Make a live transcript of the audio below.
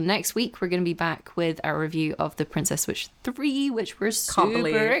Next week, we're going to be back with our review of The Princess Switch 3, which we're super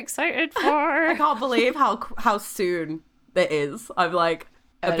excited for. I can't believe how soon it is. I'm like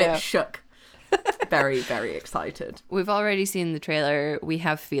a bit shook. Very, very excited. We've already seen the trailer. We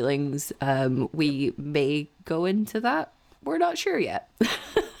have feelings. We may go into that. We're not sure yet.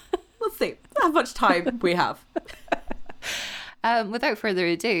 We'll see how much time we have. Without further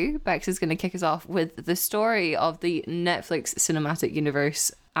ado, Bex is going to kick us off with the story of the Netflix cinematic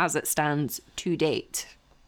universe as it stands to date.